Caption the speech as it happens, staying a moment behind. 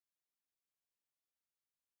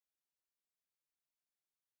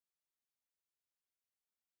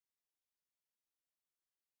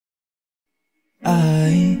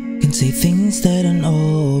I can say things that don't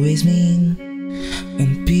always mean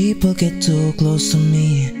when people get too close to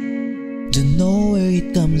me. Don't know where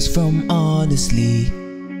it comes from, honestly.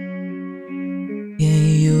 Yeah,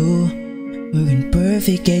 you weren't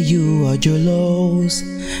perfect, yeah, you had your lows,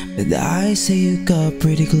 but I say you got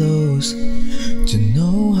pretty close to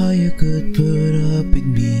know how you could put up with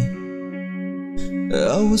me.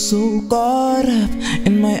 I was so caught up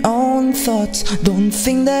in my own thoughts, don't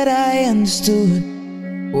think that I understood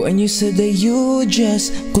when you said that you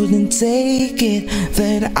just couldn't take it,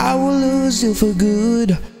 that I will lose you for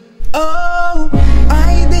good. Oh,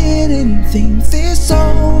 I didn't think this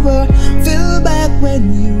over. Feel back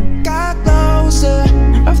when you got closer.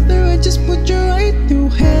 After I just put you right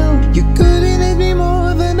through hell, you couldn't hate me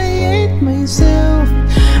more than I hate myself.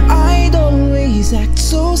 I'd always act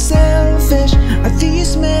so selfish at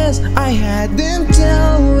these mess I hadn't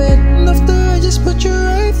dealt with. And after I just put you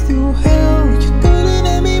right through hell, you couldn't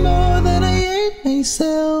hate me more than I hate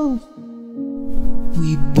myself.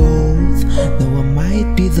 We both know I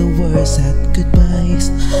might be the worst at goodbyes,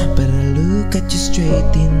 but I look at you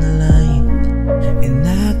straight in the line and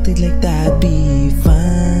acted like that'd be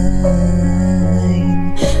fine.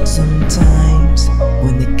 Sometimes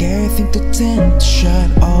when the care thing to tend to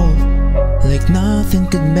shut off, like nothing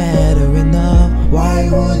could matter enough. Why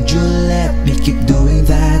would you let me keep doing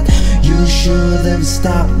that? You should have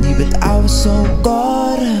stopped me, but I was so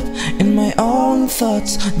caught up in my own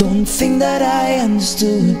thoughts, don't think that I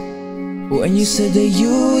understood when you said that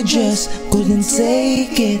you just couldn't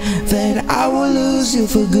take it, that I would lose you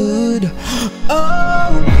for good.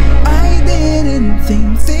 Oh, I didn't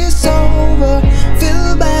think this over.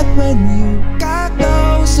 Feel back when you got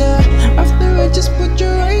closer. After I just put you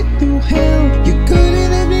right through hell, you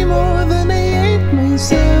couldn't hate me more than I hate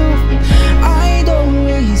myself. I'd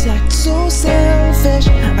always act so selfish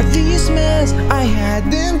at these mess I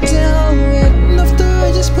hadn't dealt with. And after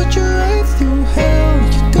I just put you right through hell,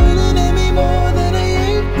 you couldn't hate me more than I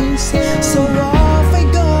hate myself. So off I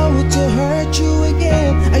go to hurt you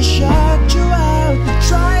again. I shut you out,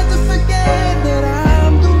 try to forget that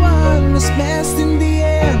I'm the one who's messed in the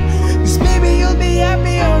end. Cause maybe you'll be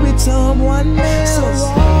happier with someone else. So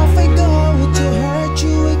off I go to hurt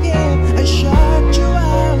you again. I shut you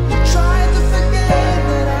out, try to forget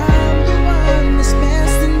that I'm the one who's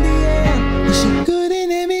messed in the end. Cause you couldn't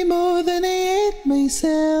hate me more than I hate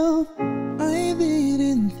myself. I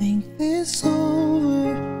didn't think this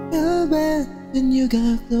over. Felt bad when you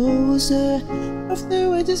got closer.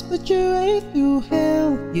 After I just put you right through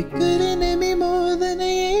hell, you couldn't hate me more than I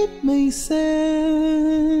hate myself.